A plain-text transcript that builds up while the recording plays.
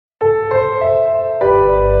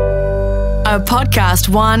a Podcast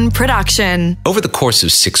One production. Over the course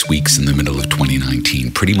of 6 weeks in the middle of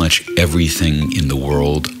 2019, pretty much everything in the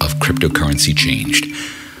world of cryptocurrency changed.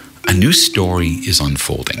 A new story is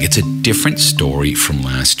unfolding. It's a different story from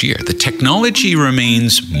last year. The technology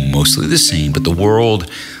remains mostly the same, but the world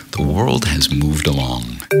has moved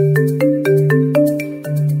along.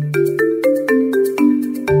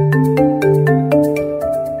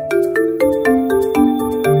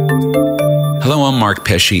 Hello, I'm Mark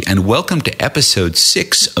Pesce, and welcome to episode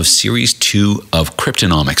 6 of series 2 of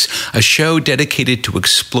Cryptonomics, a show dedicated to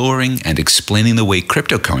exploring and explaining the way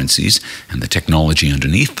cryptocurrencies and the technology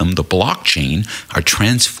underneath them, the blockchain, are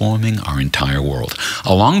transforming our entire world.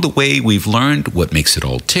 Along the way, we've learned what makes it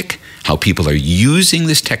all tick, how people are using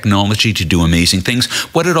this technology to do amazing things,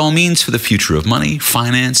 what it all means for the future of money,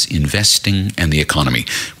 finance, investing, and the economy.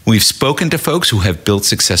 We've spoken to folks who have built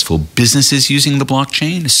successful businesses using the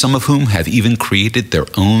blockchain, some of whom have even created their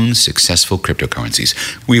own successful cryptocurrencies.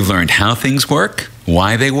 We've learned how things work,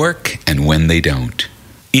 why they work, and when they don't.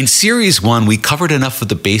 In Series 1, we covered enough of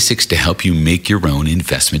the basics to help you make your own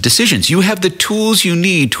investment decisions. You have the tools you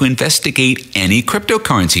need to investigate any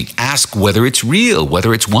cryptocurrency. Ask whether it's real,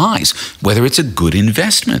 whether it's wise, whether it's a good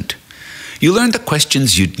investment. You learned the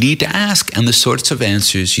questions you'd need to ask and the sorts of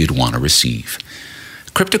answers you'd want to receive.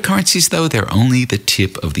 Cryptocurrencies, though, they're only the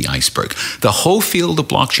tip of the iceberg. The whole field of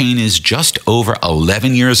blockchain is just over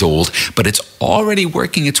 11 years old, but it's already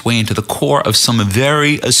working its way into the core of some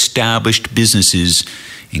very established businesses,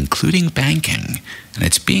 including banking, and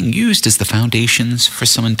it's being used as the foundations for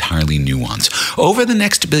some entirely new ones. Over the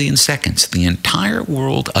next billion seconds, the entire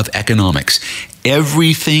world of economics,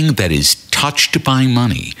 everything that is touched by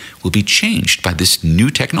money, will be changed by this new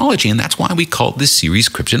technology, and that's why we call this series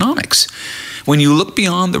Cryptonomics. When you look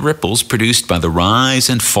beyond the ripples produced by the rise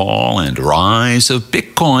and fall and rise of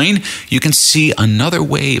Bitcoin, you can see another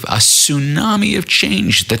wave, a tsunami of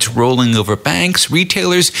change that's rolling over banks,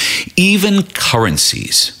 retailers, even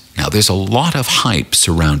currencies. Now, there's a lot of hype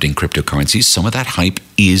surrounding cryptocurrencies. Some of that hype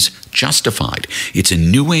is justified. It's a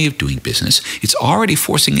new way of doing business. It's already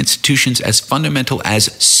forcing institutions as fundamental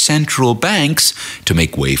as central banks to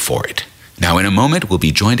make way for it. Now, in a moment, we'll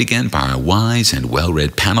be joined again by our wise and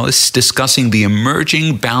well-read panelists discussing the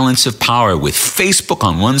emerging balance of power with Facebook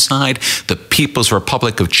on one side, the People's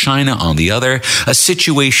Republic of China on the other, a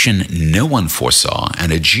situation no one foresaw,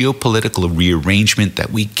 and a geopolitical rearrangement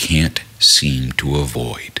that we can't seem to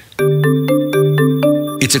avoid.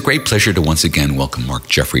 It's a great pleasure to once again welcome Mark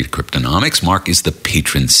Jeffrey to Cryptonomics. Mark is the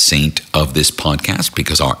patron saint of this podcast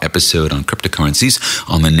because our episode on cryptocurrencies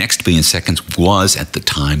on the next billion seconds was at the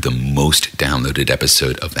time the most downloaded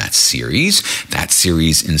episode of that series. That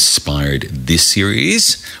series inspired this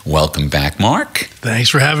series. Welcome back, Mark. Thanks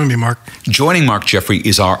for having me, Mark. Joining Mark Jeffrey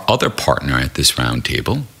is our other partner at this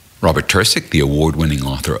roundtable, Robert Tercek, the award-winning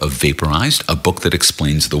author of Vaporized, a book that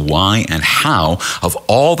explains the why and how of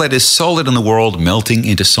all that is solid in the world melting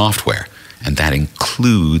into software, and that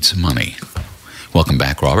includes money. Welcome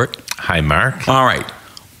back, Robert. Hi, Mark. All right,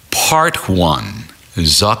 part 1,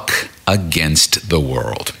 Zuck against the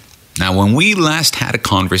world. Now, when we last had a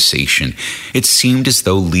conversation, it seemed as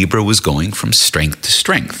though Libra was going from strength to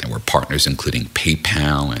strength. There were partners including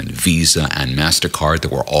PayPal and Visa and MasterCard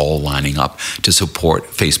that were all lining up to support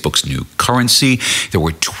Facebook's new currency. There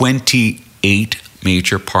were 28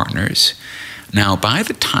 major partners. Now, by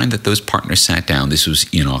the time that those partners sat down, this was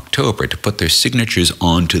in October, to put their signatures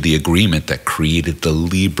onto the agreement that created the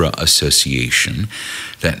Libra Association,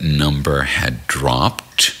 that number had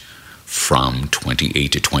dropped from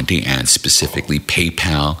 28 to 20, and specifically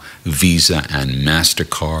PayPal, Visa, and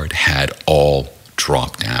MasterCard had all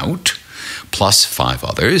dropped out, plus 5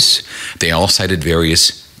 others. They all cited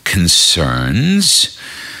various concerns.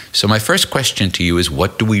 So my first question to you is,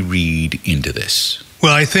 what do we read into this?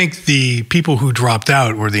 Well, I think the people who dropped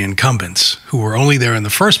out were the incumbents, who were only there in the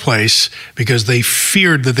first place because they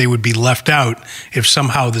feared that they would be left out if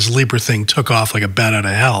somehow this Libra thing took off like a bat out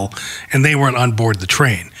of hell, and they weren't on board the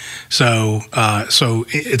train. So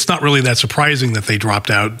it's not really that surprising that they dropped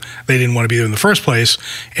out. They didn't want to be there in the first place.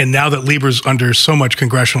 And now that Libra's under so much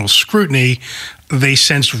congressional scrutiny, they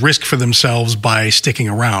sensed risk for themselves by sticking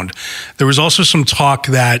around. There was also some talk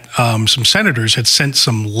that some senators had sent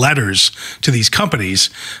some letters to these companies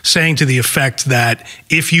saying to the effect that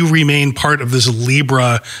if you remain part of this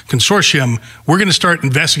Libra consortium, we're going to start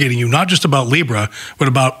investigating you, not just about Libra, but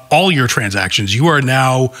about all your transactions. You are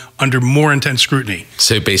now under more intense scrutiny.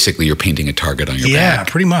 So basically you're painting a target on your back. Yeah,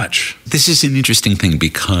 pretty much. This is an interesting thing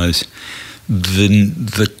because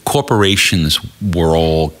the corporations were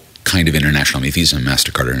all kind of international. I mean, Visa and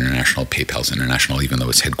MasterCard are international, PayPal's international, even though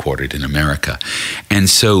it's headquartered in America. And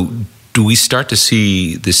so Do we start to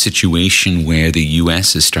see the situation where the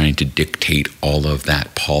U.S. is starting to dictate all of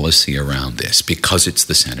that policy around this because it's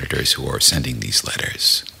the senators who are sending these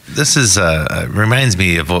letters? This is reminds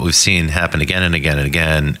me of what we've seen happen again and again and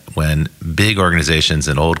again when big organizations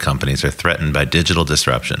and old companies are threatened by digital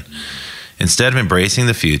disruption. Instead of embracing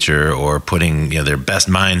the future or putting their best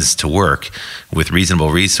minds to work with reasonable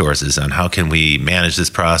resources on how can we manage this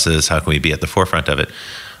process, how can we be at the forefront of it,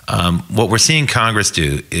 what we're seeing Congress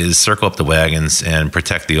do is circle up the wagons and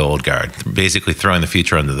protect the old guard, basically throwing the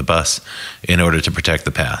future under the bus in order to protect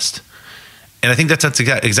the past. And I think that's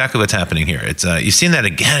exactly what's happening here. It's you've seen that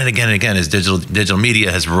again and again and again as digital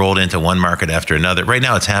media has rolled into one market after another. Right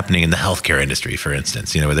now, it's happening in the healthcare industry, for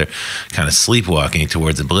instance. Where they're kind of sleepwalking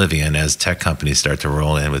towards oblivion as tech companies start to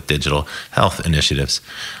roll in with digital health initiatives.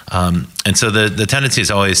 And so the tendency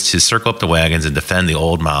is always to circle up the wagons and defend the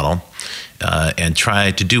old model, and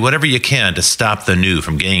try to do whatever you can to stop the new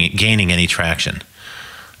from gaining any traction.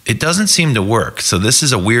 It doesn't seem to work. So this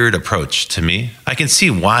is a weird approach to me. I can see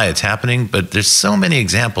why it's happening, but there's so many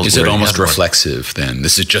examples. Is it almost reflexive then?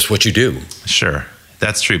 This is just what you do. Sure.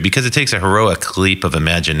 That's true, because it takes a heroic leap of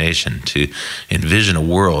imagination to envision a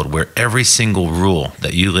world where every single rule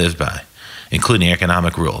that you live by, including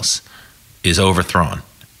economic rules, is overthrown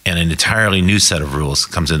and an entirely new set of rules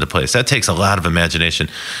comes into place. That takes a lot of imagination.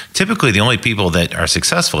 Typically, the only people that are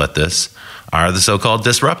successful at this are the so-called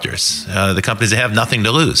disruptors, the companies that have nothing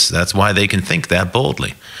to lose. That's why they can think that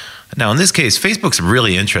boldly. Now, in this case, Facebook's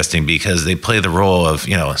really interesting because they play the role of,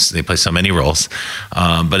 they play so many roles.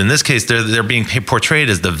 But in this case, they're being portrayed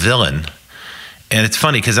as the villain. And it's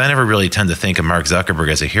funny because I never really tend to think of Mark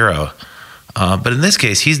Zuckerberg as a hero. But in this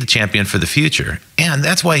case, he's the champion for the future. And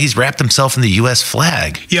that's why he's wrapped himself in the U.S.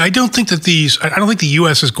 flag. Yeah, I don't think the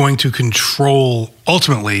U.S. is going to control,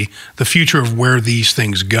 ultimately, the future of where these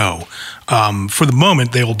things go. For the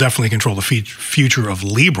moment, they will definitely control the future of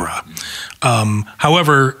Libra.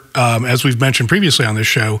 However, as we've mentioned previously on this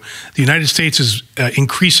show, the United States is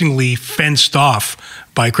increasingly fenced off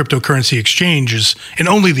by cryptocurrency exchanges, and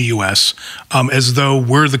only the U.S., as though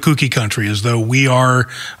we're the kooky country, as though we are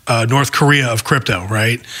North Korea of crypto,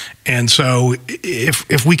 right? And so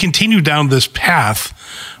if we continue down this path,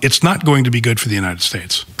 it's not going to be good for the United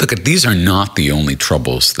States. Look, these are not the only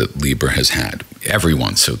troubles that Libra has had.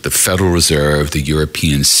 Everyone, so the Federal Reserve, the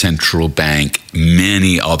European Central Bank,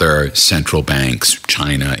 many other central banks,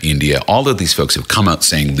 China, India, all of these folks have come out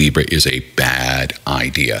saying Libra is a bad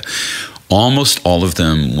idea. Almost all of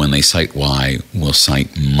them, when they cite why, will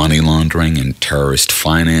cite money laundering and terrorist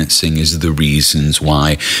financing as the reasons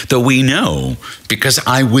why. Though we know, because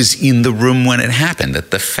I was in the room when it happened,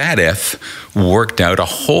 that the FATF worked out a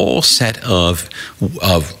whole set of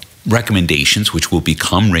recommendations, which will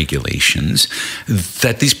become regulations,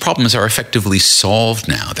 that these problems are effectively solved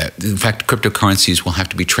now. That, in fact, cryptocurrencies will have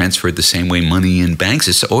to be transferred the same way money in banks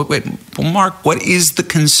is. So, Mark, what is the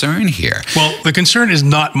concern here? Well, the concern is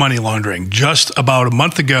not money laundering. Just about a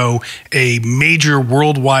month ago, a major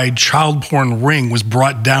worldwide child porn ring was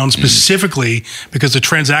brought down specifically because the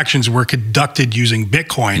transactions were conducted using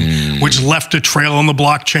Bitcoin, which left a trail on the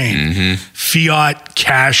blockchain. Fiat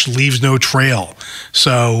cash leaves no trail.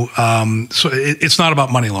 So it's not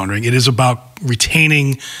about money laundering. It is about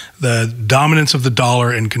retaining the dominance of the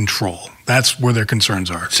dollar and control. That's where their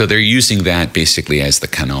concerns are. So they're using that basically as the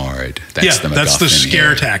canard. That's the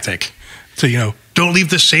scare tactic. So, don't leave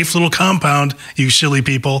this safe little compound, you silly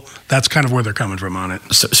people. That's kind of where they're coming from on it.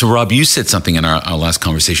 So Rob, you said something in our last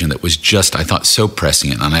conversation that was just, I thought, so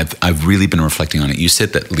prescient, and I've really been reflecting on it. You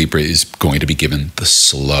said that Libra is going to be given the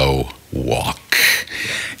slow walk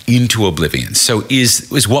into oblivion. So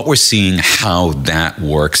is what we're seeing how that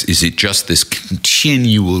works? Is it just this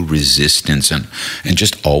continual resistance and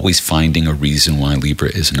just always finding a reason why Libra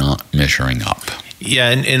is not measuring up?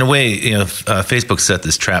 Yeah, in a way, Facebook set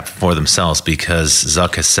this trap for themselves because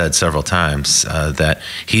Zuck has said several times that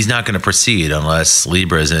he's not going to proceed unless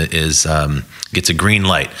Libra gets a green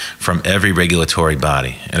light from every regulatory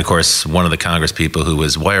body. And of course, one of the Congress people who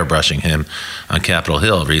was wire brushing him on Capitol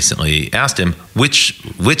Hill recently asked him which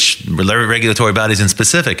regulatory bodies in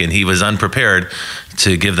specific, and he was unprepared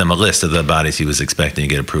to give them a list of the bodies he was expecting to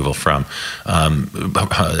get approval from.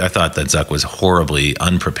 I thought that Zuck was horribly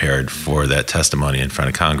unprepared for that testimony in front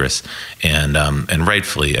of Congress, and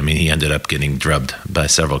rightfully. I mean, he ended up getting drubbed by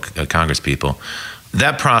several Congress people.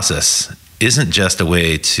 That process isn't just a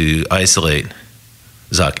way to isolate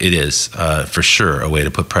Zuck. It is, for sure, a way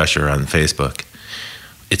to put pressure on Facebook.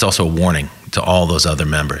 It's also a warning to all those other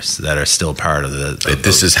members that are still part of the.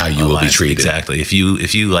 This is how you will be treated. Exactly. If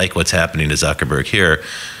you like what's happening to Zuckerberg here,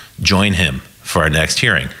 join him for our next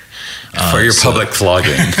hearing. For your public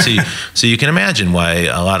flogging. So you can imagine why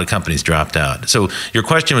a lot of companies dropped out. So your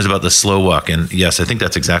question was about the slow walk, and yes, I think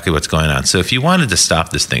that's exactly what's going on. So if you wanted to stop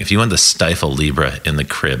this thing, if you wanted to stifle Libra in the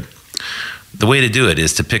crib, the way to do it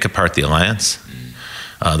is to pick apart the alliance.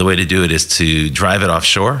 The way to do it is to drive it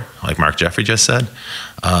offshore, like Mark Jeffrey just said,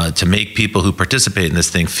 to make people who participate in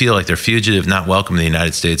this thing feel like they're fugitive, not welcome in the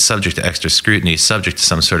United States, subject to extra scrutiny, subject to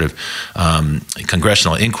some sort of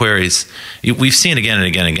congressional inquiries. We've seen again and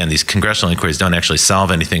again and again, these congressional inquiries don't actually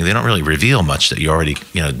solve anything. They don't really reveal much that you already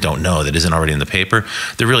don't know that isn't already in the paper.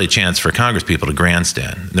 They're really a chance for Congress people to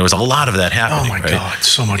grandstand. And there was a lot of that happening. Oh my God,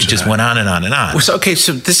 so much. It just went on and on and on. So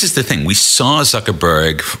this is the thing. We saw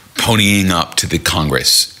Zuckerberg ponying up to the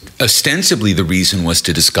Congress. Ostensibly, the reason was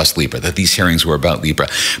to discuss Libra, that these hearings were about Libra.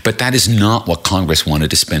 But that is not what Congress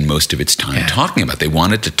wanted to spend most of its time talking about. They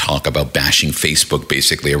wanted to talk about bashing Facebook,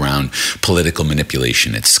 basically around political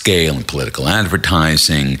manipulation at scale and political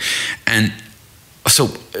advertising. And so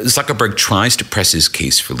Zuckerberg tries to press his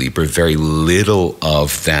case for Libra. Very little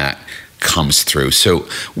of that comes through. So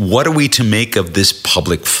what are we to make of this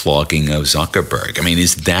public flogging of Zuckerberg? I mean,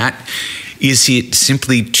 is it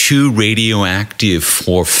simply too radioactive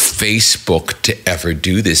for Facebook to ever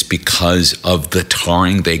do this because of the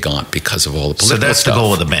tarring they got because of all the political stuff? So that's stuff? The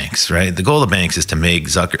goal of the banks, right? The goal of the banks is to make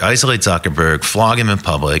isolate Zuckerberg, flog him in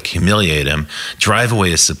public, humiliate him, drive away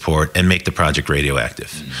his support, and make the project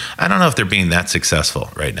radioactive. I don't know if they're being that successful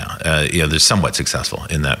right now. They're somewhat successful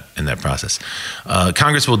in that process.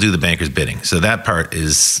 Congress will do the bankers' bidding. So that part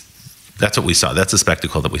that's what we saw. That's the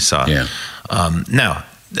spectacle that we saw. Yeah. Now,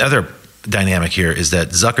 the other dynamic here is that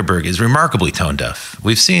Zuckerberg is remarkably tone deaf.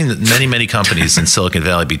 We've seen many, many companies in Silicon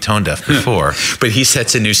Valley be tone deaf before. But he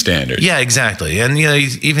sets a new standard. Yeah, exactly. And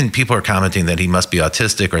even people are commenting that he must be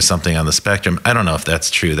autistic or something on the spectrum. I don't know if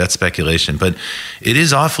that's true. That's speculation. But it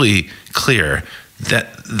is awfully clear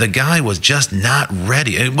that the guy was just not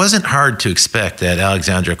ready. It wasn't hard to expect that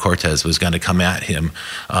Alexandria Cortez was going to come at him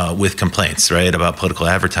with complaints, right, about political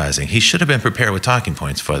advertising. He should have been prepared with talking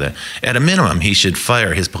points for that. At a minimum, he should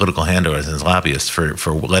fire his political handlers and his lobbyists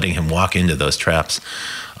for letting him walk into those traps.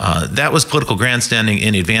 That was political grandstanding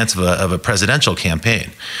in advance of a presidential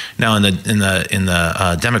campaign. Now, in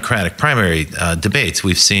the Democratic primary debates,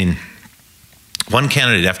 we've seen one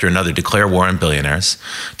candidate after another declare war on billionaires,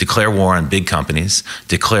 declare war on big companies,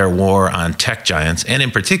 declare war on tech giants, and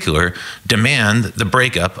in particular, demand the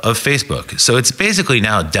breakup of Facebook. So it's basically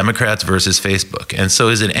now Democrats versus Facebook. And so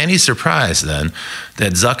is it any surprise then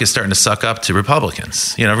that Zuck is starting to suck up to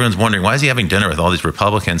Republicans? Everyone's wondering, why is he having dinner with all these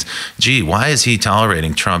Republicans? Gee, why is he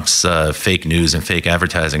tolerating Trump's fake news and fake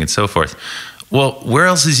advertising and so forth? Well, where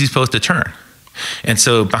else is he supposed to turn? And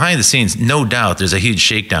so behind the scenes, no doubt there's a huge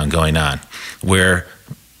shakedown going on where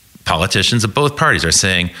politicians of both parties are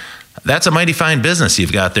saying, that's a mighty fine business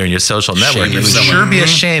you've got there in your social network. It would sure be a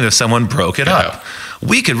shame if someone broke it up.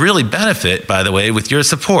 We could really benefit, by the way, with your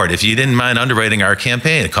support if you didn't mind underwriting our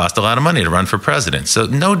campaign. It cost a lot of money to run for president. So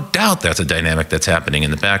no doubt that's a dynamic that's happening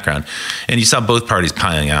in the background. And you saw both parties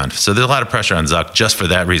piling on. So there's a lot of pressure on Zuck just for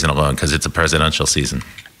that reason alone, because it's a presidential season.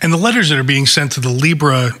 And the letters that are being sent to the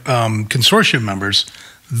Libra consortium members,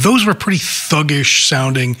 those were pretty thuggish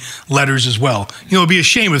sounding letters as well. It'd be a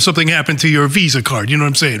shame if something happened to your Visa card. You know what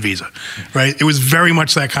I'm saying, Visa, right? It was very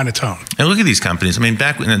much that kind of tone. And look at these companies. I mean,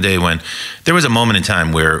 back in the day when there was a moment in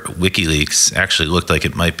time where WikiLeaks actually looked like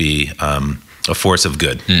it might be a force of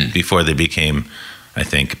good before they became, I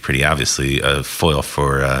think, pretty obviously a foil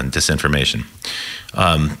for disinformation.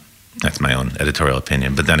 That's my own editorial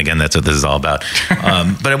opinion. But then again, that's what this is all about.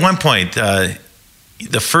 But at one point,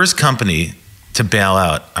 the first company to bail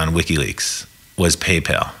out on WikiLeaks was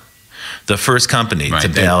PayPal. The first company to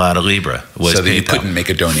bail out of Libra was so that PayPal. You couldn't make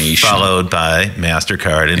a donation. Followed by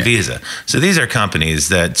MasterCard and Visa. So these are companies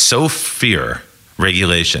that so fear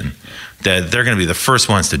regulation that they're going to be the first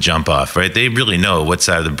ones to jump off, right? They really know what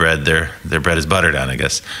side of the bread their bread is buttered on, I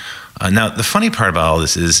guess. Now, the funny part about all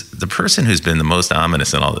this is the person who's been the most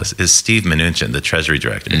ominous in all this is Steve Mnuchin, the Treasury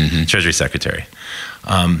Director, Treasury Secretary.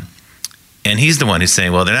 And he's the one who's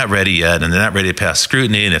saying, well, they're not ready yet, and they're not ready to pass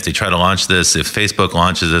scrutiny, and if they try to launch this, if Facebook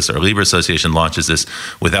launches this, or Libra Association launches this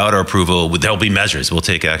without our approval, there'll be measures, we'll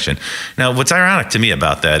take action. Now, what's ironic to me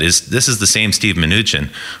about that is this is the same Steve Mnuchin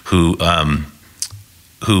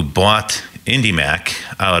who bought IndyMac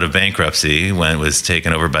out of bankruptcy when it was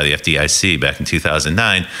taken over by the FDIC back in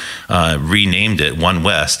 2009, renamed it One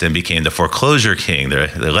West and became the foreclosure king,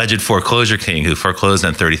 the alleged foreclosure king who foreclosed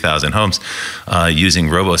on 30,000 homes using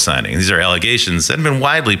robo-signing. These are allegations that have been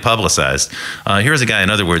widely publicized. Here's a guy, in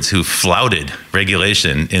other words, who flouted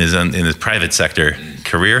regulation in his private sector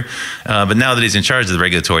career, but now that he's in charge of the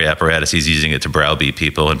regulatory apparatus, he's using it to browbeat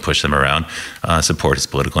people and push them around, support his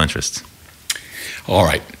political interests. All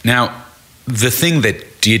right. Now, the thing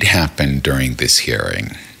that did happen during this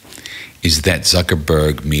hearing is that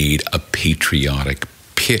Zuckerberg made a patriotic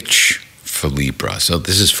pitch for Libra. So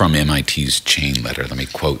this is from MIT's chain letter. Let me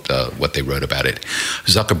quote what they wrote about it.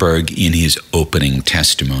 Zuckerberg, in his opening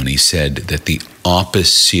testimony, said that the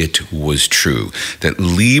opposite was true, that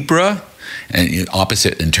Libra, and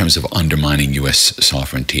opposite in terms of undermining U.S.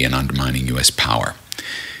 sovereignty and undermining U.S. power.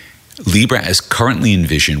 Libra, as currently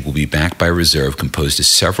envisioned, will be backed by a reserve composed of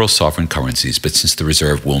several sovereign currencies, but since the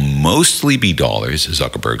reserve will mostly be dollars,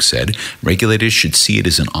 Zuckerberg said, regulators should see it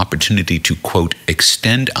as an opportunity to, quote,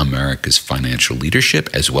 extend America's financial leadership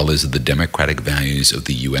as well as the democratic values of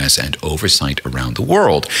the U.S. and oversight around the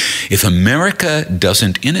world. If America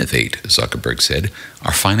doesn't innovate, Zuckerberg said,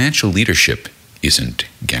 our financial leadership isn't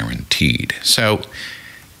guaranteed. So,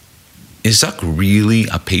 is Zuck really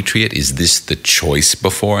a patriot? Is this the choice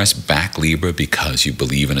before us? Back Libra because you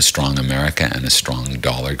believe in a strong America and a strong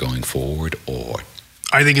dollar going forward? Or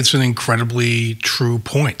I think it's an incredibly true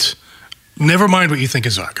point. Never mind what you think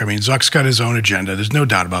of Zuck. I mean, Zuck's got his own agenda. There's no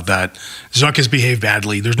doubt about that. Zuck has behaved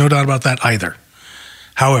badly. There's no doubt about that either.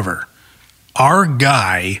 However, our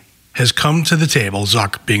guy has come to the table,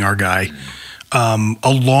 Zuck being our guy,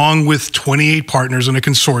 along with 28 partners in a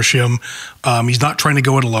consortium. He's not trying to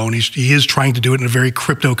go it alone. He is trying to do it in a very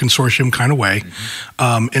crypto consortium kind of way,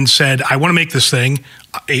 and said, I want to make this thing.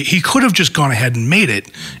 He could have just gone ahead and made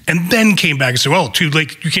it and then came back and said, well, too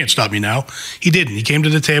late, you can't stop me now. He didn't. He came to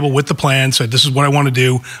the table with the plan, said, this is what I want to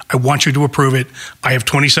do. I want you to approve it. I have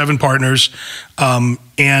 27 partners.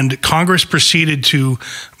 And Congress proceeded to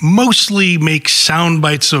mostly make sound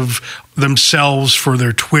bites of themselves for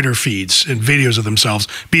their Twitter feeds and videos of themselves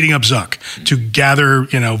beating up Zuck to gather,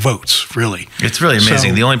 votes, really. It's really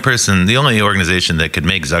amazing. The only organization that could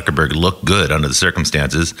make Zuckerberg look good under the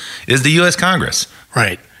circumstances is the U.S. Congress.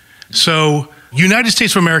 Right. So United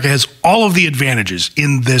States of America has all of the advantages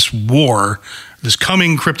in this war, this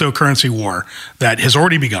coming cryptocurrency war that has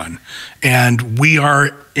already begun. And we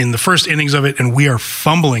are in the first innings of it, and we are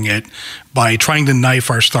fumbling it by trying to knife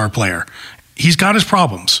our star player. He's got his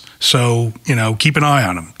problems. So, keep an eye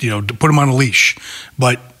on him, to put him on a leash.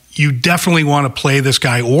 But you definitely want to play this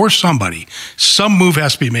guy or somebody. Some move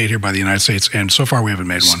has to be made here by the United States, and so far we haven't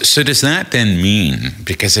made one. So does that then mean,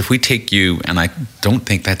 because if we take you, and I don't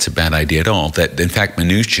think that's a bad idea at all, that in fact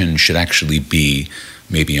Mnuchin should actually be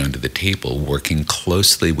maybe under the table working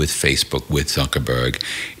closely with Facebook, with Zuckerberg,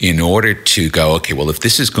 in order to go, okay, well, if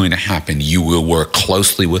this is going to happen, you will work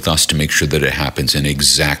closely with us to make sure that it happens in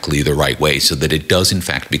exactly the right way so that it does in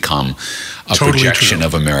fact become a totally projection true.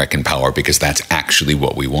 Of American power, because that's actually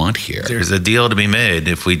what we want here. There's a deal to be made.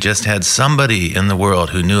 If we just had somebody in the world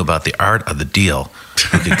who knew about the art of the deal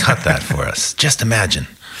who could cut that for us. Just imagine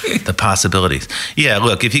the possibilities. Yeah,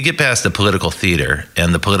 look, if you get past the political theater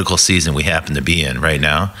and the political season we happen to be in right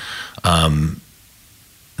now,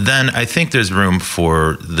 then I think there's room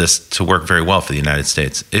for this to work very well for the United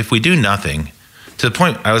States. If we do nothing, to the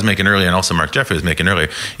point I was making earlier, and also Mark Jeffrey was making earlier,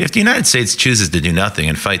 if the United States chooses to do nothing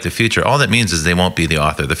and fight the future, all that means is they won't be the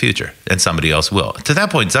author of the future, and somebody else will. To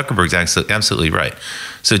that point, Zuckerberg's absolutely right.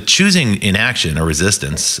 So choosing inaction or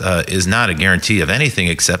resistance is not a guarantee of anything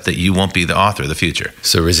except that you won't be the author of the future.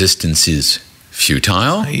 So resistance is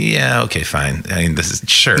futile? Yeah, okay, fine. I mean, this is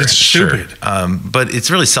it's stupid. But it's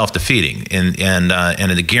really self-defeating and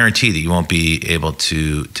a guarantee that you won't be able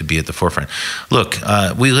to be at the forefront. Look,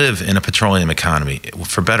 we live in a petroleum economy,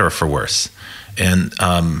 for better or for worse. And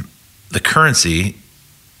the currency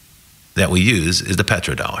that we use is the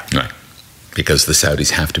petrodollar. Right. Because the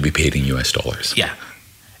Saudis have to be paid in US dollars. Yeah.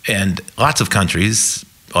 And lots of countries,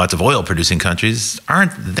 lots of oil-producing countries,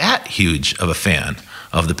 aren't that huge of a fan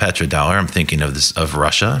of the petrodollar. I'm thinking of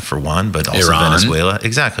Russia for one, but also Iran. Venezuela.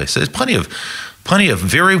 Exactly. So there's plenty of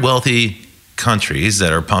very wealthy countries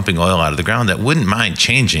that are pumping oil out of the ground that wouldn't mind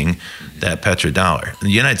changing that petrodollar. The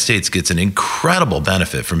United States gets an incredible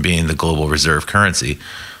benefit from being the global reserve currency.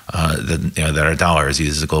 That our dollar is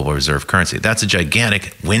used as a global reserve currency. That's a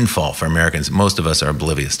gigantic windfall for Americans most of us are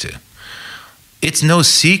oblivious to. It's no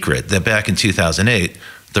secret that back in 2008,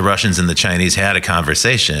 the Russians and the Chinese had a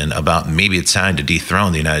conversation about maybe it's time to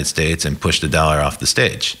dethrone the United States and push the dollar off the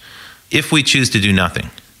stage. If we choose to do nothing,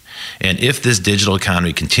 And if this digital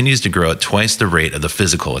economy continues to grow at twice the rate of the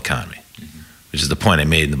physical economy, which is the point I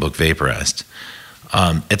made in the book Vaporized,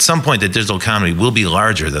 at some point the digital economy will be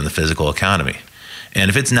larger than the physical economy. And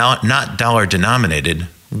if it's now not dollar denominated,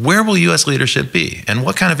 where will U.S. leadership be? And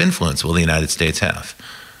what kind of influence will the United States have?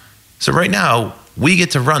 So right now, we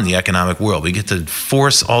get to run the economic world. We get to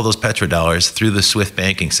force all those petrodollars through the SWIFT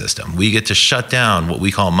banking system. We get to shut down what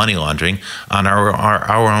we call money laundering on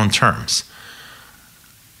our own terms.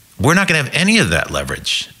 We're not going to have any of that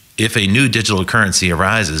leverage if a new digital currency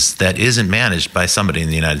arises that isn't managed by somebody in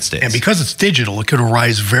the United States. And because it's digital, it could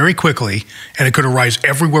arise very quickly, and it could arise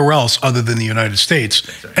everywhere else other than the United States.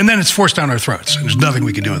 And then it's forced down our throats. And there's nothing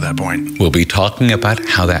we can do at that point. We'll be talking about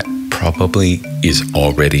how that probably is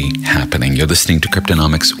already happening. You're listening to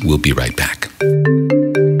Cryptonomics. We'll be right back.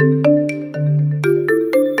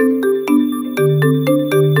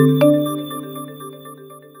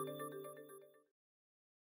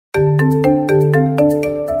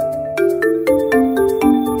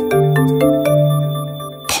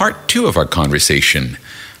 Part 2 of our conversation,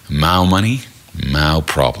 Mao money, Mao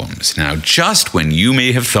problems. Now, just when you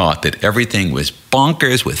may have thought that everything was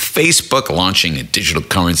bonkers with Facebook launching a digital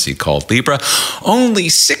currency called Libra, only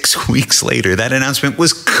 6 weeks later, that announcement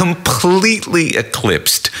was completely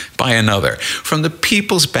eclipsed by another from the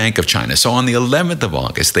People's Bank of China. So on the 11th of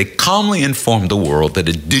August, they calmly informed the world that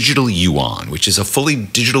a digital yuan, which is a fully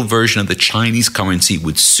digital version of the Chinese currency,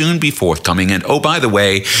 would soon be forthcoming. And oh, by the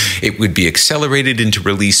way, it would be accelerated into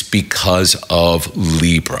release because of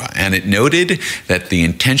Libra. And it noted that the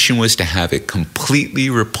intention was to have it completely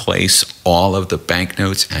replace all of the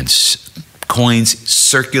banknotes and coins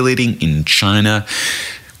circulating in China.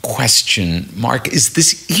 Question mark, is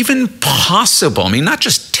this even possible? I mean, not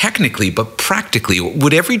just technically, but practically.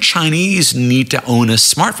 Would every Chinese need to own a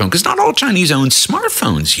smartphone? Because not all Chinese own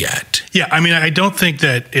smartphones yet. Yeah, I mean, I don't think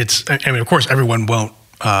that it's, I mean, of course, everyone won't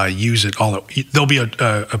use it all. There'll be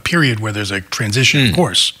a period where there's a transition, of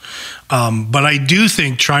course. But I do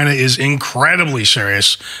think China is incredibly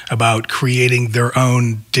serious about creating their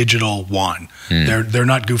own digital yuan. They're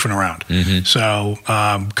not goofing around. So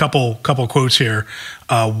couple quotes here.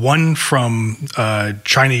 One from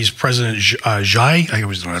Chinese President Xi. I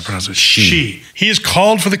always know how to pronounce it. Xi. He has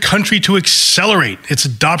called for the country to accelerate its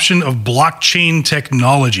adoption of blockchain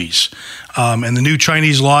technologies. And the new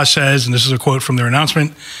Chinese law says, and this is a quote from their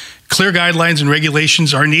announcement, clear guidelines and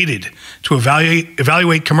regulations are needed to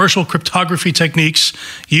evaluate commercial cryptography techniques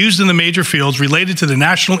used in the major fields related to the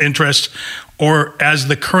national interest, or as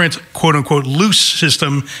the current quote-unquote loose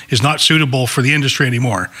system is not suitable for the industry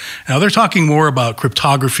anymore. Now, they're talking more about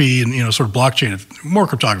cryptography and, sort of blockchain, more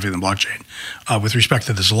cryptography than blockchain with respect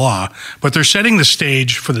to this law, but they're setting the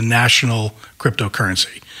stage for the national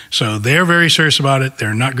cryptocurrency. So they're very serious about it.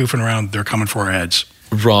 They're not goofing around. They're coming for our heads.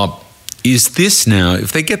 Rob, is this now,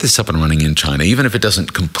 if they get this up and running in China, even if it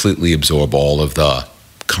doesn't completely absorb all of the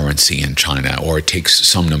currency in China, or it takes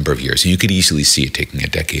some number of years, and you could easily see it taking a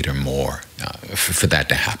decade or more for that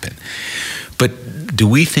to happen. But do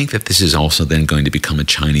we think that this is also then going to become a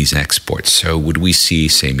Chinese export? So would we see,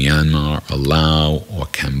 say, Myanmar, or Laos, or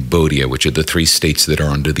Cambodia, which are the 3 states that are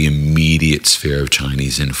under the immediate sphere of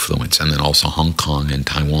Chinese influence, and then also Hong Kong and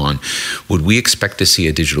Taiwan, would we expect to see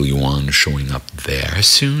a digital yuan showing up there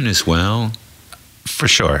soon as well? For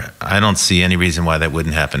sure. I don't see any reason why that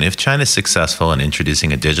wouldn't happen. If China's successful in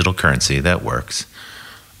introducing a digital currency that works,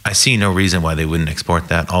 I see no reason why they wouldn't export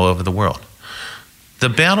that all over the world. The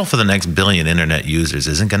battle for the next billion internet users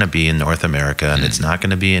isn't going to be in North America, and it's not going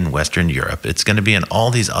to be in Western Europe. It's going to be in all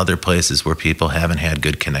these other places where people haven't had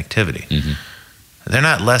good connectivity. They're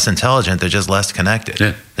not less intelligent, they're just less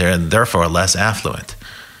connected. They're therefore less affluent.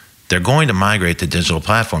 They're going to migrate to digital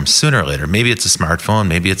platforms sooner or later. Maybe it's a smartphone,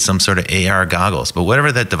 maybe it's some sort of AR goggles, but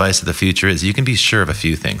whatever that device of the future is, you can be sure of a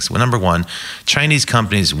few things. Well, number one, Chinese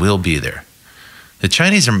companies will be there. The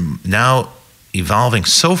Chinese are now evolving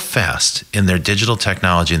so fast in their digital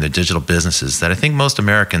technology and their digital businesses that I think most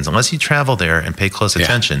Americans, unless you travel there and pay close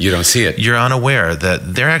attention, you don't see it. You're unaware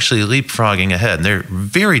that they're actually leapfrogging ahead, and they're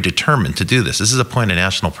very determined to do this. This is a point of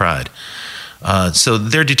national pride. So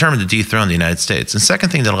they're determined to dethrone the United States. And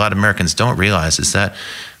second thing that a lot of Americans don't realize is that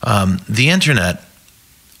the internet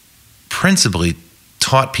principally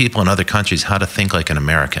taught people in other countries how to think like an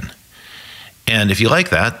American. And if you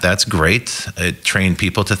like that, that's great. It trained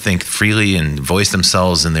people to think freely and voice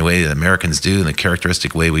themselves in the way that Americans do, in the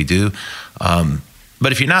characteristic way we do.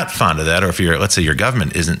 But if you're not fond of that, or if let's say your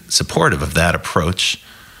government isn't supportive of that approach,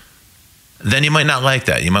 then you might not like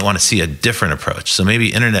that. You might want to see a different approach. So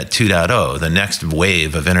maybe Internet 2.0, the next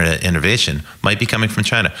wave of internet innovation, might be coming from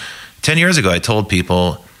China. 10 years ago, I told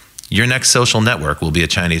people, your next social network will be a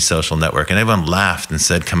Chinese social network. And everyone laughed and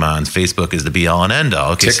said, come on, Facebook is the be all and end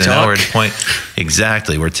all. Okay, TikTok. so now we're at a point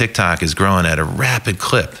exactly where TikTok is growing at a rapid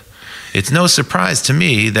clip. It's no surprise to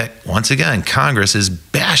me that, once again, Congress is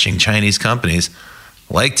bashing Chinese companies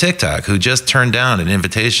like TikTok, who just turned down an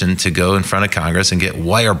invitation to go in front of Congress and get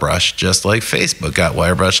wire brushed, just like Facebook got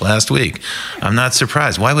wire brushed last week. I'm not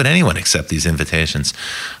surprised. Why would anyone accept these invitations?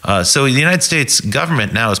 So the United States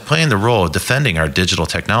government now is playing the role of defending our digital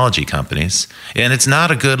technology companies, and it's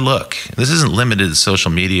not a good look. This isn't limited to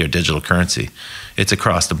social media or digital currency. It's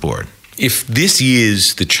across the board. If this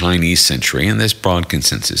is the Chinese century, and there's broad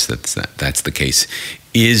consensus that's the case,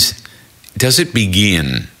 does it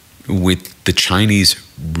begin with the Chinese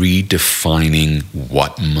redefining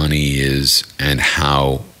what money is and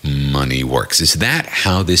how money works? Is that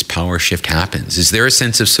how this power shift happens? Is there a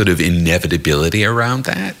sense of sort of inevitability around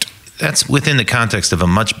that? That's within the context of a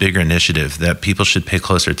much bigger initiative that people should pay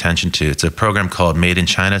closer attention to. It's a program called Made in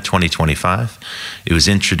China 2025. It was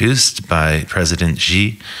introduced by President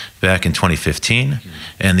Xi back in 2015.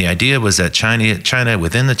 And the idea was that China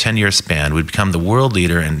within the 10-year span, would become the world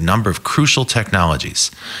leader in a number of crucial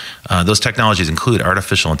technologies. Those technologies include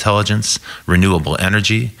artificial intelligence, renewable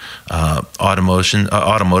energy,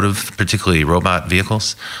 automotive, particularly robot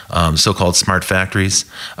vehicles, so-called smart factories,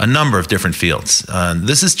 a number of different fields.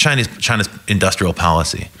 This is China's industrial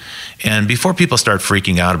policy. And before people start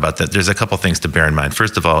freaking out about that, there's a couple things to bear in mind.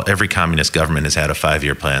 First of all, every communist government has had a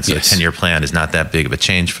 5-year plan, so yes. A 10-year plan is not that big of a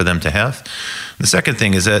change for them to have. The second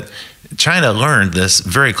thing is that China learned this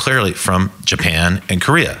very clearly from Japan and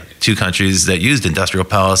Korea, two countries that used industrial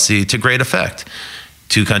policy to great effect.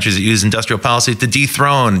 Two countries that used industrial policy to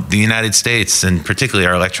dethrone the United States, and particularly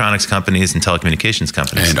our electronics companies and telecommunications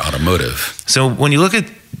companies. And automotive. So when you look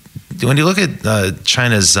at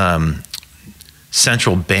China's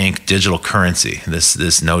central bank digital currency,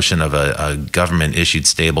 this notion of a government-issued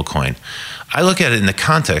stablecoin, I look at it in the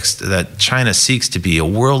context that China seeks to be a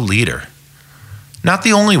world leader. Not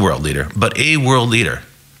the only world leader, but a world leader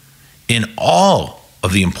in all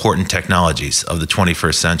of the important technologies of the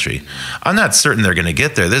 21st century. I'm not certain they're going to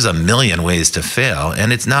get there. There's a million ways to fail,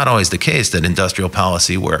 and it's not always the case that industrial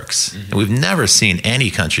policy works. And we've never seen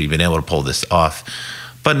any country been able to pull this off.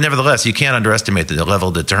 But nevertheless, you can't underestimate the level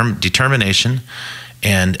of determination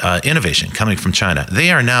and innovation coming from China. They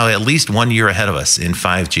are now at least 1 year ahead of us in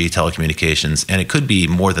 5G telecommunications, and it could be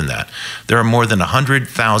more than that. There are more than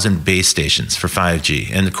 100,000 base stations for 5G.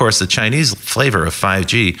 And of course, the Chinese flavor of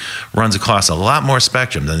 5G runs across a lot more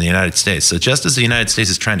spectrum than the United States. So just as the United States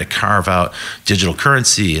is trying to carve out digital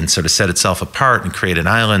currency and sort of set itself apart and create an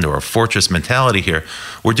island or a fortress mentality here,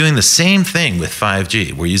 we're doing the same thing with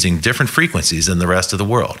 5G. We're using different frequencies than the rest of the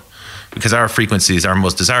world, because our frequencies, our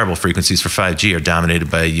most desirable frequencies for 5G are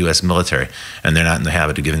dominated by a U.S. military, and they're not in the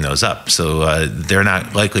habit of giving those up. So they're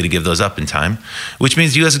not likely to give those up in time, which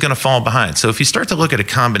means the U.S. is going to fall behind. So if you start to look at a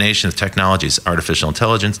combination of technologies, artificial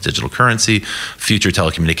intelligence, digital currency, future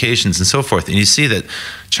telecommunications, and so forth, and you see that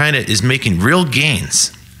China is making real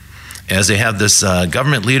gains as they have this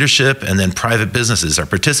government leadership, and then private businesses are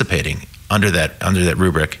participating under that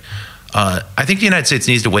rubric, I think the United States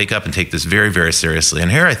needs to wake up and take this very, very seriously.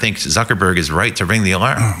 And here I think Zuckerberg is right to ring the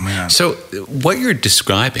alarm. Oh, man. So what you're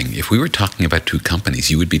describing, if we were talking about two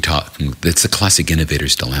companies, you would be talking, it's the classic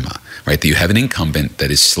innovator's dilemma, right? That you have an incumbent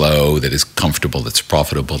that is slow, that is comfortable, that's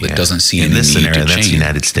profitable, that doesn't see any need to change. In this scenario, that's the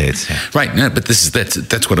United States. Yeah. Right, no, but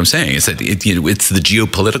that's what I'm saying. Is that it's the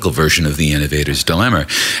geopolitical version of the innovator's dilemma.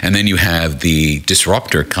 And then you have the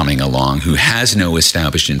disruptor coming along who has no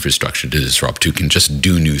established infrastructure to disrupt, who can just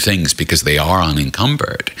do new things because they are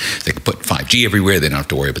unencumbered. They can put 5G everywhere. They don't have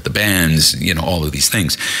to worry about the bands, all of these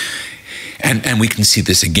things. And we can see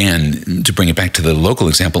this again, to bring it back to the local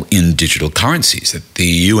example, in digital currencies. That the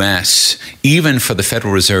U.S., even for the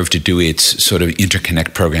Federal Reserve to do its sort of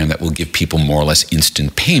interconnect program that will give people more or less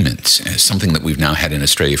instant payments, something that we've now had in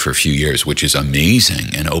Australia for a few years, which is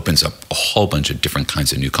amazing and opens up a whole bunch of different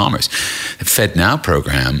kinds of new commerce. The FedNow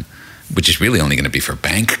program, which is really only going to be for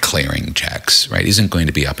bank clearing checks, right, isn't going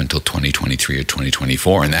to be up until 2023 or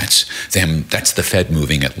 2024. And that's the Fed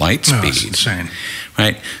moving at light speed. That's insane.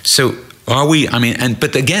 Right? So are we,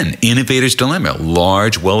 but again, innovator's dilemma.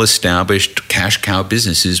 Large, well-established cash cow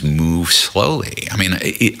businesses move slowly.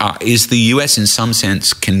 Is the U.S. in some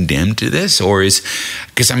sense condemned to this? Or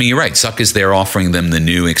because you're right, Zuck is there offering them the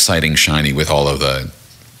new, exciting, shiny with all of the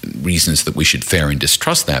reasons that we should fear and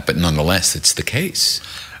distrust that, but nonetheless, it's the case.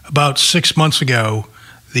 About 6 months ago,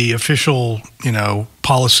 the official,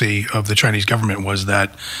 policy of the Chinese government was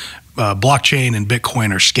that blockchain and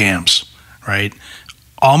Bitcoin are scams, right?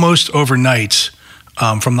 Almost overnight,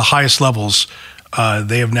 from the highest levels,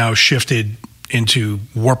 they have now shifted into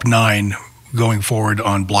Warp 9 going forward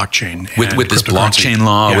on blockchain. With this blockchain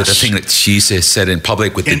law, yes. with the thing that she said in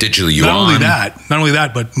public with the digital yuan. Not only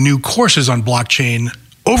that, but new courses on blockchain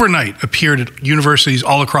overnight appeared at universities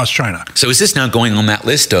all across China. So is this now going on that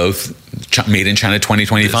list of Made in China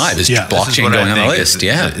 2025? Is blockchain going on the list?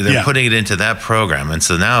 They're putting it into that program. And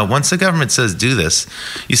so now once the government says do this,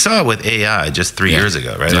 you saw it with AI just 3 years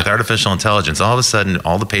ago, right? With artificial intelligence, all of a sudden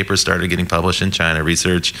all the papers started getting published in China,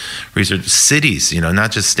 research cities,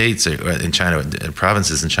 not just states in China,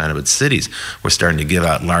 provinces in China, but cities were starting to give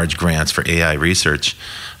out large grants for AI research.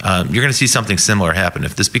 You're going to see something similar happen.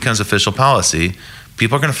 If this becomes official policy,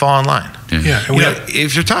 people are going to fall in line.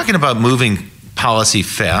 If you're talking about moving policy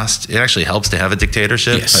fast, it actually helps to have a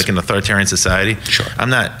dictatorship, like an authoritarian society. Sure. I'm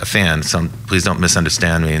not a fan, so please don't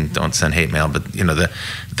misunderstand me and don't send hate mail. But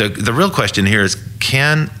the real question here is,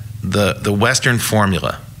 can the Western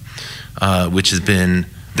formula, which has been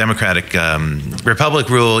democratic republic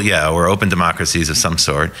rule, or open democracies of some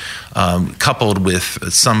sort, coupled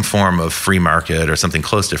with some form of free market or something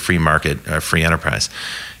close to free market or free enterprise,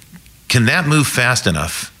 can that move fast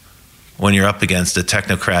enough when you're up against a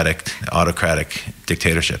technocratic, autocratic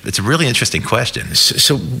dictatorship? It's a really interesting question.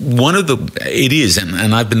 So it is,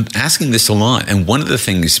 and I've been asking this a lot, and one of the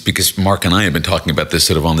things, because Mark and I have been talking about this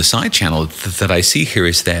sort of on the side channel, that I see here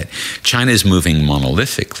is that China is moving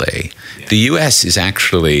monolithically. The U.S. is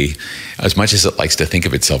actually, as much as it likes to think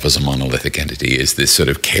of itself as a monolithic entity, is this sort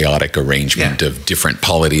of chaotic arrangement of different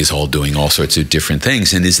polities all doing all sorts of different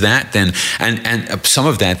things. And is that then, and some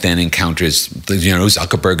of that then encounters,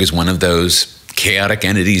 Zuckerberg is one of those chaotic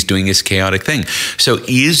entities doing his chaotic thing. So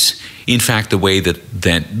is, in fact, the way that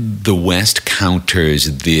the West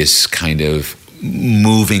counters this kind of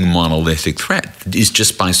moving monolithic threat is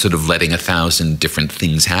just by sort of letting 1,000 different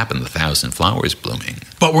things happen, 1,000 flowers blooming.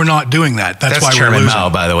 But we're not doing that. That's why Chairman we're losing. Mao,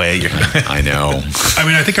 by the way. I know. I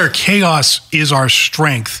mean, I think our chaos is our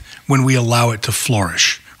strength when we allow it to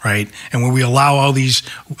flourish. Right? And when we allow all these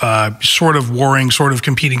sort of warring, sort of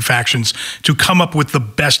competing factions to come up with the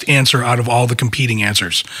best answer out of all the competing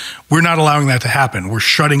answers, we're not allowing that to happen. We're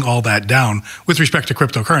shutting all that down with respect to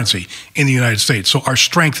cryptocurrency in the United States. So our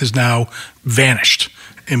strength has now vanished.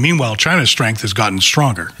 And meanwhile, China's strength has gotten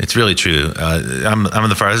stronger. It's really true. I'm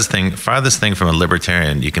the farthest thing from a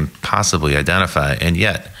libertarian you can possibly identify. And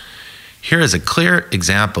yet, here is a clear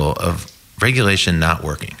example of regulation not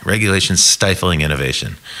working, regulation stifling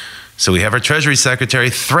innovation. So we have our Treasury Secretary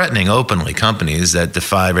threatening openly companies that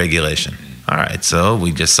defy regulation. All right, so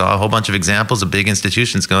we just saw a whole bunch of examples of big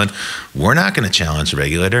institutions going, we're not going to challenge the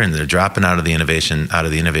regulator, and they're dropping out of the innovation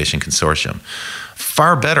consortium.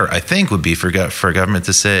 Far better, I think, would be for government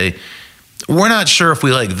to say, we're not sure if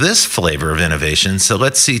we like this flavor of innovation, so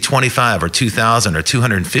let's see 25 or 2,000 or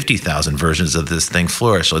 250,000 versions of this thing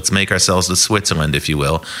flourish. Let's make ourselves the Switzerland, if you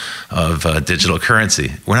will, of digital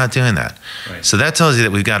currency. We're not doing that. Right. So that tells you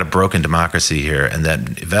that we've got a broken democracy here, and that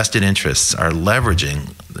vested interests are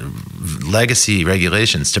leveraging legacy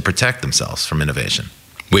regulations to protect themselves from innovation.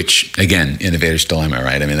 Which, again, innovator's dilemma,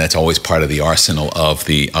 right? I mean, that's always part of the arsenal of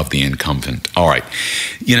the incumbent. All right.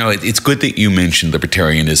 It's good that you mentioned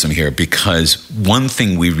libertarianism here, because one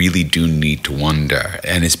thing we really do need to wonder,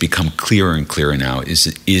 and it's become clearer and clearer now,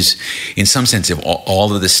 is in some sense, if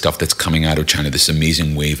all of this stuff that's coming out of China, this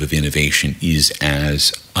amazing wave of innovation, is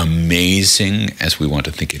as amazing as we want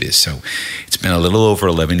to think it is. So it's been a little over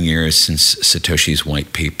 11 years since Satoshi's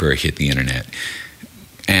white paper hit the internet.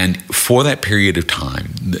 And for that period of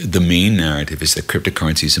time, the main narrative is that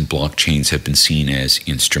cryptocurrencies and blockchains have been seen as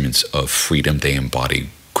instruments of freedom. They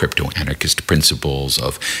embody crypto-anarchist principles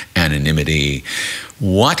of anonymity.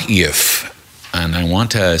 What if, and I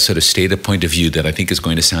want to sort of state a point of view that I think is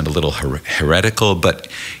going to sound a little heretical, but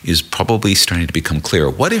is probably starting to become clear.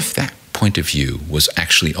 What if that point of view was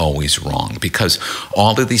actually always wrong? Because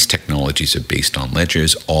all of these technologies are based on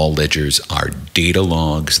ledgers. All ledgers are data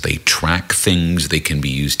logs. They track things. They can be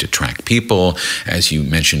used to track people. As you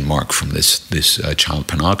mentioned, Mark, from this child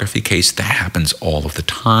pornography case, that happens all of the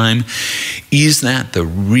time. Is that the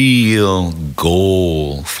real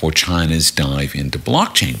goal for China's dive into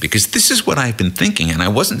blockchain? Because this is what I've been thinking, and I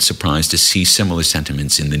wasn't surprised to see similar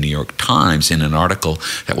sentiments in the New York Times in an article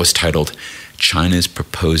that was titled China's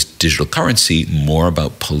Proposed Digital Currency, More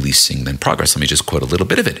About Policing Than Progress. Let me just quote a little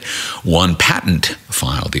bit of it. One patent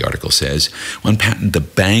filed, the article says, one patent the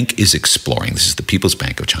bank is exploring, this is the People's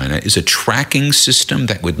Bank of China, is a tracking system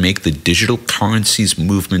that would make the digital currency's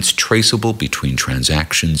movements traceable between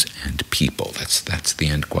transactions and people. That's the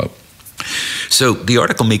end quote. So the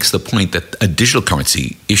article makes the point that a digital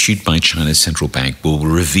currency issued by China's central bank will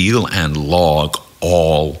reveal and log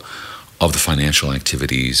all of the financial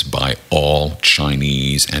activities by all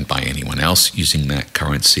Chinese and by anyone else using that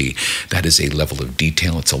currency. That is a level of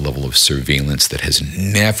detail. It's a level of surveillance that has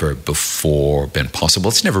never before been possible.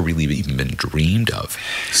 It's never really even been dreamed of.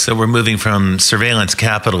 So we're moving from surveillance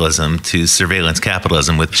capitalism to surveillance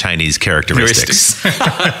capitalism with Chinese characteristics.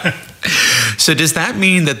 So does that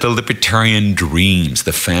mean that the libertarian dreams,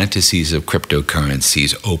 the fantasies of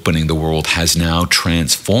cryptocurrencies opening the world has now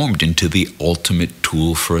transformed into the ultimate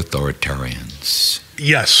tool for authoritarians?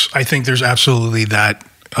 Yes, I think there's absolutely that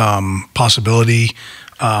possibility.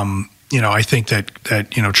 I think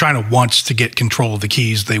that China wants to get control of the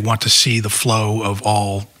keys. They want to see the flow of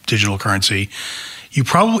all digital currency.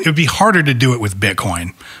 It would be harder to do it with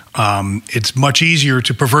Bitcoin. It's much easier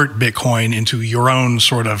to pervert Bitcoin into your own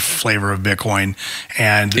sort of flavor of Bitcoin,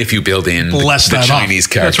 and if you build in the Chinese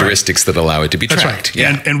characteristics that allow it to be tracked. Right.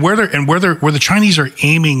 Yeah. And where the Chinese are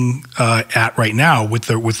aiming at right now with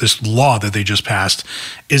this law that they just passed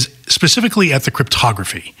is specifically at the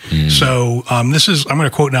cryptography. So I'm going to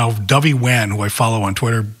quote now Dovey Wen, who I follow on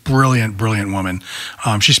Twitter. Brilliant woman.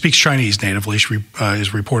 She speaks Chinese natively. She is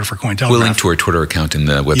a reporter for Cointelegraph. We'll link to her Twitter account in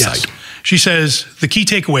the website. Yes. She says the key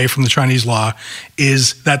takeaway from the Chinese law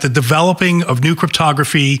is that the developing of new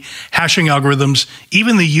cryptography, hashing algorithms,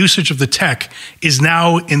 even the usage of the tech is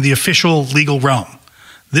now in the official legal realm.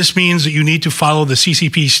 This means that you need to follow the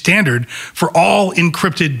CCP standard for all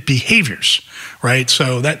encrypted behaviors, right?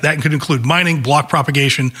 So that could include mining, block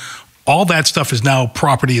propagation. All that stuff is now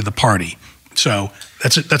property of the party. So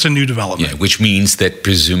that's a new development. Yeah, which means that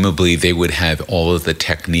presumably they would have all of the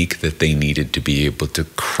technique that they needed to be able to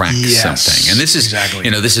crack something. And this is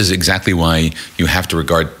this is exactly why you have to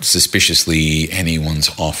regard suspiciously anyone's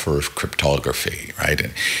offer of cryptography,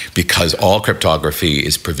 right? Because all cryptography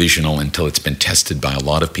is provisional until it's been tested by a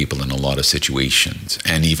lot of people in a lot of situations.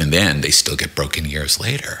 And even then, they still get broken years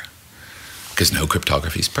later because no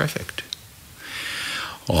cryptography is perfect.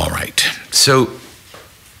 All right. So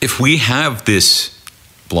if we have this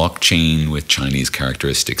blockchain with Chinese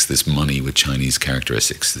characteristics, this money with Chinese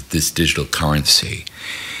characteristics, this digital currency,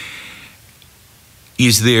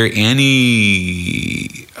 is there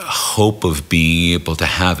any hope of being able to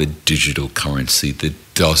have a digital currency that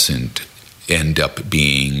doesn't end up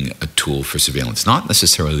being a tool for surveillance? Not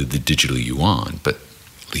necessarily the digital yuan, but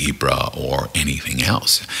Libra or anything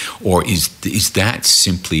else? Or is that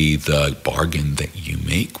simply the bargain that you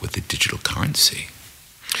make with the digital currency?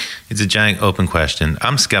 It's a giant open question.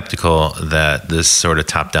 I'm skeptical that this sort of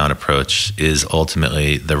top-down approach is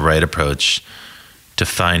ultimately the right approach to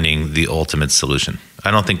finding the ultimate solution.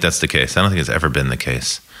 I don't think that's the case. I don't think it's ever been the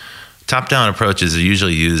case. Top-down approaches are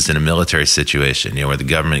usually used in a military situation, where the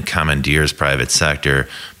government commandeers private sector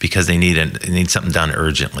because they need something done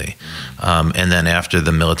urgently. And then after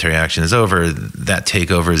the military action is over, that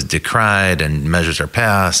takeover is decried and measures are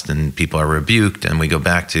passed and people are rebuked, and we go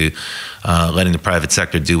back to letting the private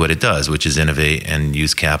sector do what it does, which is innovate and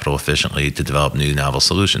use capital efficiently to develop new novel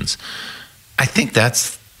solutions. I think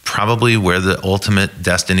that's probably where the ultimate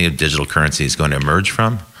destiny of digital currency is going to emerge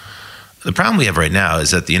from. The problem we have right now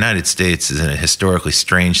is that the United States is in a historically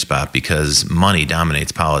strange spot because money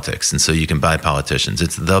dominates politics, and so you can buy politicians.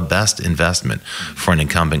 It's the best investment for an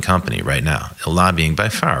incumbent company right now. Lobbying by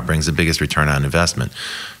far brings the biggest return on investment.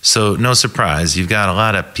 So no surprise, you've got a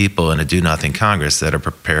lot of people in a do-nothing Congress that are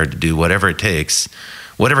prepared to do whatever it takes,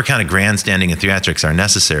 whatever kind of grandstanding and theatrics are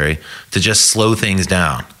necessary to just slow things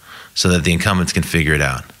down so that the incumbents can figure it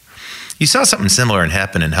out. You saw something similar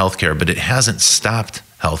happen in healthcare, but it hasn't stopped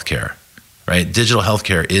healthcare. Right? Digital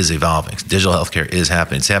healthcare is evolving. Digital healthcare is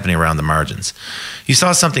happening. It's happening around the margins. You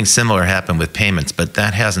saw something similar happen with payments, but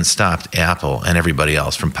that hasn't stopped Apple and everybody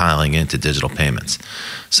else from piling into digital payments.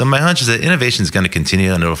 So my hunch is that innovation is going to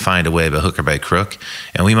continue and it'll find a way by hook or by crook,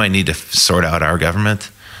 and we might need to sort out our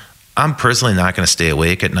government. I'm personally not going to stay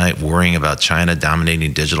awake at night worrying about China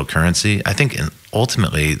dominating digital currency. I think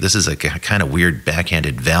ultimately this is a kind of weird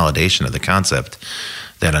backhanded validation of the concept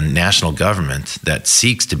that a national government that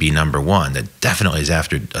seeks to be number one, that definitely is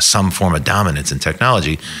after some form of dominance in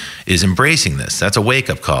technology, is embracing this. That's a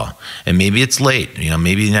wake-up call. And maybe it's late.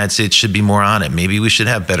 Maybe the United States should be more on it. Maybe we should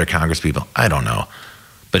have better congresspeople. I don't know.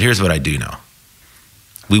 But here's what I do know.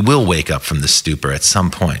 We will wake up from this stupor at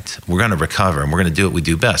some point. We're going to recover, and we're going to do what we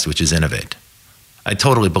do best, which is innovate. I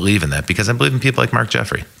totally believe in that because I believe in people like Mark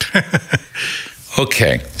Jeffrey.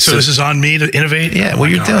 Okay. So this is on me to innovate? Yeah, well,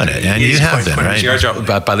 you're doing it, and you have been, right?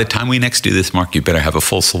 But by the time we next do this, Mark, you better have a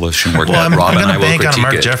full solution worked out. I'm going to bank on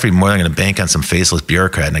Mark Jeffrey more than I'm going to bank on some faceless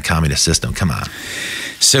bureaucrat in a communist system. Come on.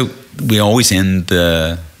 So we always end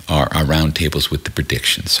our roundtables with the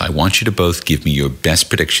predictions. So I want you to both give me your best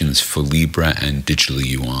predictions for Libra and digital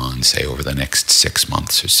yuan, say over the next 6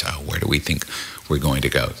 months or so. Where do we think we're going to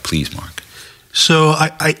go? Please, Mark. So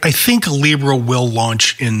I think Libra will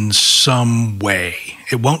launch in some way.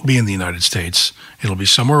 It won't be in the United States. It'll be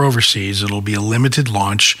somewhere overseas. It'll be a limited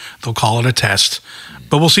launch. They'll call it a test,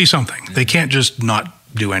 but we'll see something. They can't just not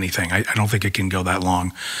do anything. I don't think it can go that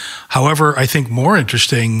long. However, I think more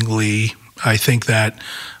interestingly, I think that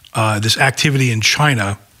this activity in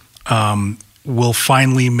China will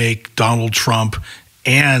finally make Donald Trump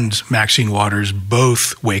and Maxine Waters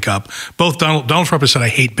both wake up. Both Donald Trump has said, I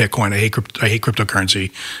hate Bitcoin, I hate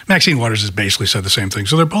cryptocurrency. Maxine Waters has basically said the same thing.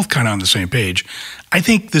 So they're both kind of on the same page. I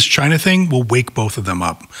think this China thing will wake both of them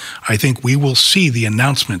up. I think we will see the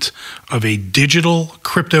announcement of a digital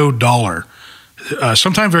crypto dollar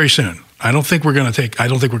sometime very soon. I don't think we're going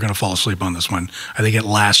to fall asleep on this one. I think at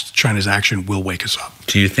last China's action will wake us up.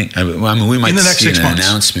 Do you think? I mean, we might in the next see 6 an months.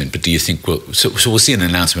 announcement, but do you think we'll see an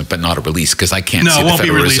announcement, but not a release? Because I can't see No, it the won't be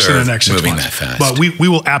Federal released in Reserve the next 6 moving months. that fast. But we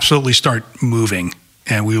will absolutely start moving,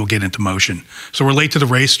 and we will get into motion. So we're late to the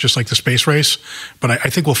race, just like the space race. But I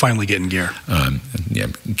think we'll finally get in gear.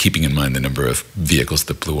 Keeping in mind the number of vehicles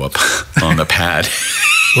that blew up on the pad.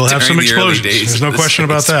 We'll have some during the early explosions. days There's of no the question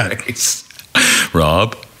about space that. race.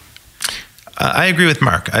 Rob? I agree with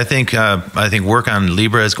Mark. I think work on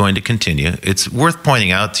Libra is going to continue. It's worth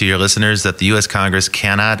pointing out to your listeners that the U.S. Congress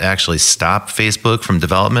cannot actually stop Facebook from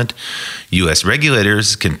development. U.S.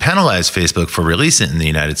 regulators can penalize Facebook for releasing it in the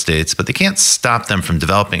United States, but they can't stop them from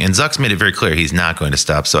developing. And Zuck's made it very clear he's not going to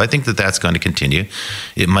stop. So I think that that's going to continue.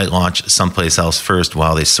 It might launch someplace else first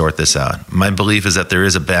while they sort this out. My belief is that there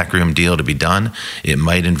is a backroom deal to be done. It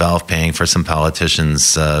might involve paying for some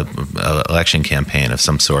politicians' election campaign of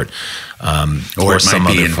some sort. Or it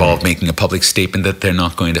might be involved making a public statement that they're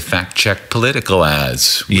not going to fact check political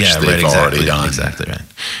ads, which they've already done. Exactly right.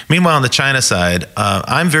 Meanwhile, on the China side,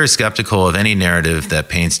 I'm very skeptical of any narrative that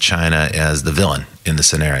paints China as the villain in the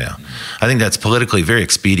scenario. I think that's politically very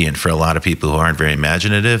expedient for a lot of people who aren't very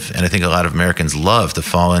imaginative, and I think a lot of Americans love to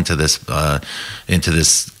fall into this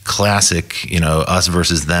classic, us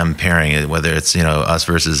versus them pairing, whether it's, us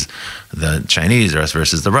versus the Chinese or us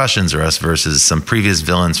versus the Russians or us versus some previous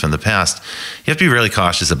villains from the past. You have to be really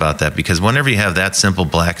cautious about that, because whenever you have that simple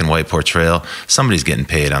black and white portrayal, somebody's getting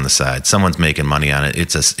paid on the side. Someone's making money on it.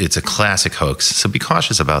 It's a classic hoax. So be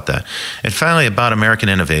cautious about that. And finally, about American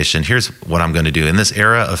innovation, here's what I'm going to do. In this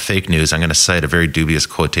era of fake news, I'm going to cite a very dubious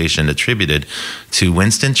quotation attributed to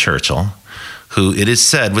Winston Churchill, who it is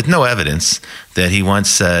said, with no evidence, that he once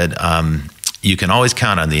said, you can always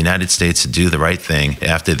count on the United States to do the right thing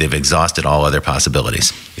after they've exhausted all other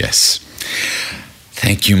possibilities. Yes.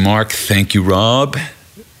 Thank you, Mark. Thank you, Rob.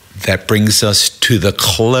 That brings us to the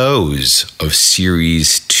close of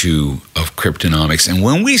Series 2 of Cryptonomics. And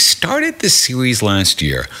when we started this series last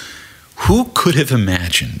year, who could have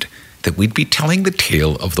imagined that we'd be telling the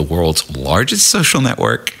tale of the world's largest social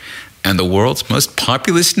network and the world's most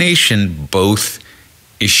populous nation both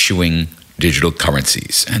issuing digital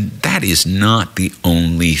currencies? And that is not the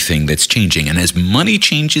only thing that's changing. And as money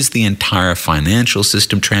changes, the entire financial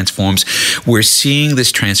system transforms. We're seeing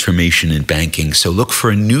this transformation in banking. So look for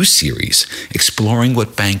a new series exploring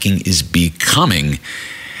what banking is becoming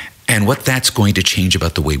and what that's going to change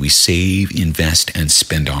about the way we save, invest, and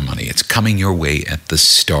spend our money. It's coming your way at the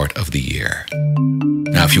start of the year.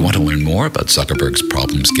 Now, if you want to learn more about Zuckerberg's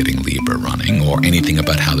problems getting Libra running, or anything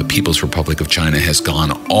about how the People's Republic of China has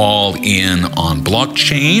gone all in on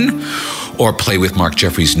blockchain, or play with Mark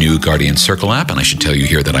Jeffrey's new Guardian Circle app, and I should tell you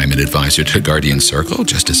here that I'm an advisor to Guardian Circle,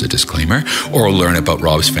 just as a disclaimer, or learn about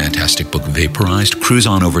Rob's fantastic book, Vaporized, cruise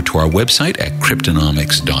on over to our website at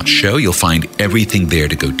cryptonomics.show. You'll find everything there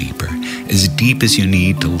to go deeper, as deep as you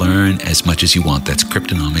need to learn as much as you want. That's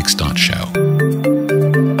cryptonomics.show.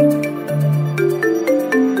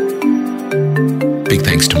 Big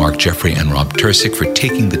thanks to Mark Jeffrey and Rob Tersick for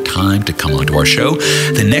taking the time to come onto our show.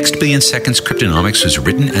 The Next Billion Seconds Cryptonomics was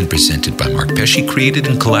written and presented by Mark Pesce, created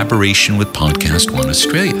in collaboration with Podcast One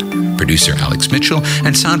Australia. Producer Alex Mitchell,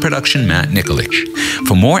 and sound production Matt Nikolic.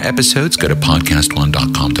 For more episodes, go to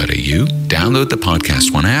podcastone.com.au, download the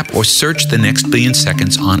Podcast One app, or search The Next Billion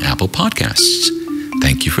Seconds on Apple Podcasts.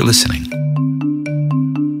 Thank you for listening.